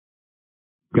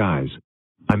Guys,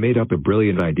 I made up a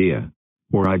brilliant idea.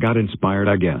 Or I got inspired,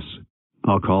 I guess.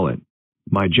 I'll call it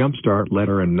my Jumpstart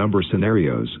Letter and Number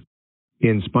Scenarios.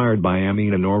 Inspired by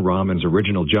Amina Noor Rahman's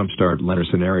original Jumpstart Letter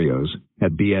Scenarios,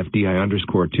 at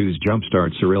BFDI_2's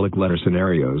Jumpstart Cyrillic Letter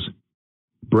Scenarios.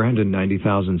 Brandon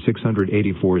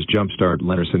 90684's Jumpstart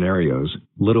Letter Scenarios,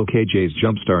 Little KJ's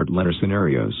Jumpstart Letter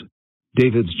Scenarios.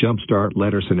 David's Jumpstart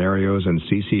Letter Scenarios and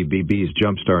CCBB's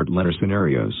Jumpstart Letter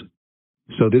Scenarios.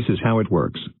 So this is how it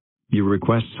works. You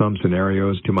request some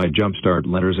scenarios to my Jumpstart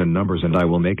Letters and Numbers and I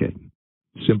will make it.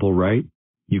 Simple, right?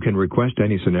 You can request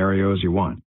any scenarios you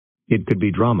want. It could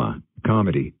be drama,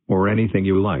 comedy, or anything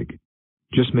you like.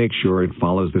 Just make sure it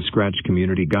follows the Scratch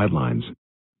community guidelines.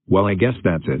 Well, I guess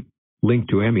that's it. Link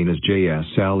to Amina's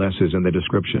JSLS is in the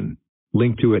description.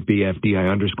 Link to it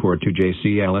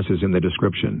BFDI_2JCLS is in the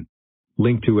description.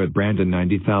 Link to it Brandon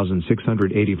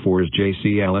 90684's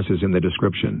JCLS is in the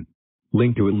description.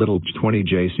 Link to it Little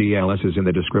 20JCLS is in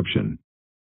the description.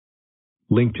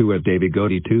 Link to it Davy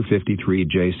Goaty 253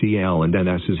 JCL and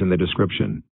NS is in the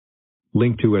description.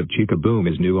 Link to it Chica Boom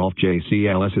is New Alt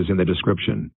JCLS is in the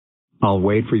description. I'll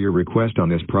wait for your request on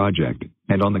this project,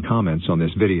 and on the comments on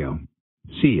this video.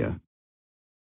 See ya.